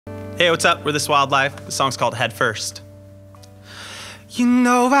Hey, what's up? We're This Wildlife. The song's called Headfirst. You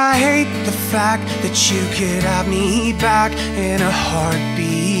know I hate the fact that you could have me back in a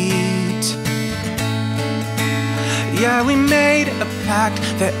heartbeat. Yeah, we made a pact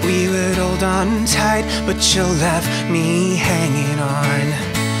that we would hold on tight, but you left me hanging on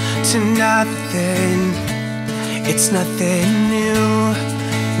to nothing. It's nothing new,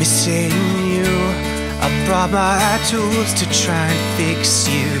 missing you. I brought my tools to try and fix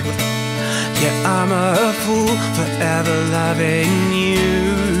you. Yeah, I'm a fool forever loving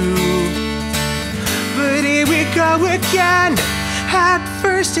you. But here we go again. At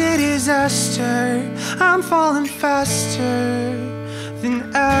first a disaster. I'm falling faster than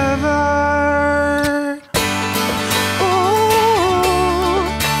ever.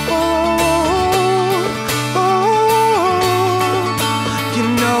 You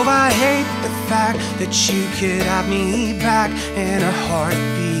know I hate the fact that you could have me back in a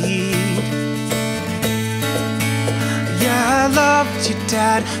heartbeat. Yeah, I loved your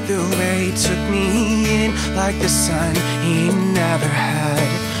dad, the way he took me in like the son he never had.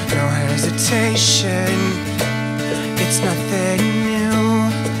 No hesitation, it's nothing new,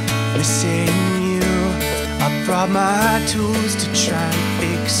 missing you. I brought my tools to try and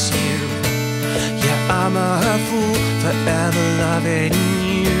fix you. Yeah, I'm a fool forever loving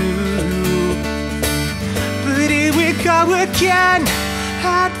you. But here we go again.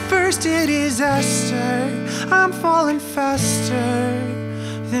 At first a disaster. I'm falling faster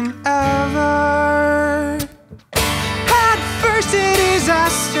than ever. At first a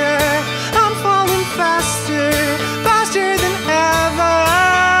disaster. I'm falling faster, faster than ever.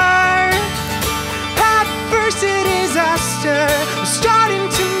 At first a disaster. I'm starting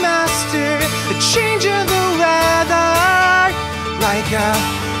to master the change of the weather. Like a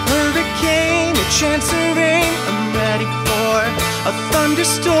hurricane, a chance of rain. I'm ready for a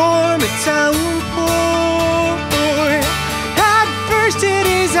thunderstorm, a downpour. At first a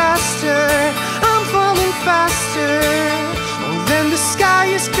disaster. I'm falling faster. Oh, then the sky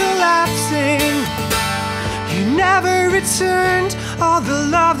is collapsing. You never returned all the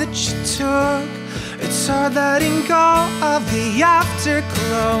love that you took. It's hard letting go of the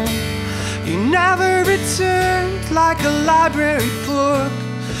afterglow. You never returned like a library book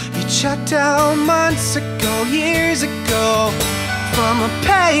you checked out months ago, years ago. From a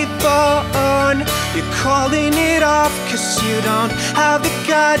payphone, you're calling it off 'cause you don't have the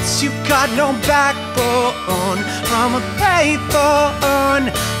guts, you've got no backbone. From a payphone,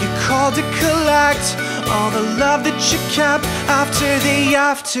 you called to collect all the love that you kept after the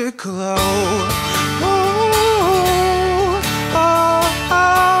afterglow. Ooh, oh,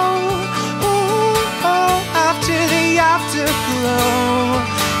 oh, ooh, oh, after the afterglow.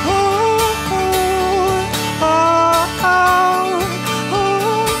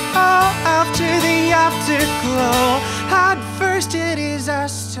 Afterglow. At first a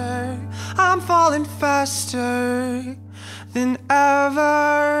disaster. I'm falling faster than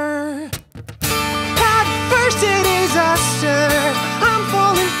ever. At first a disaster. I'm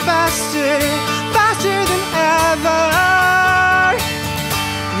falling faster, faster than ever.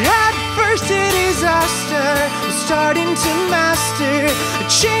 At first a disaster. I'm starting to master the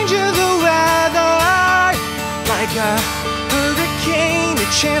change of the weather. Like a hurricane, a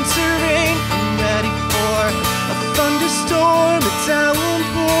chance of rain. I'm ready for a thunderstorm, a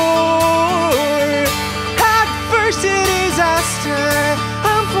downpour.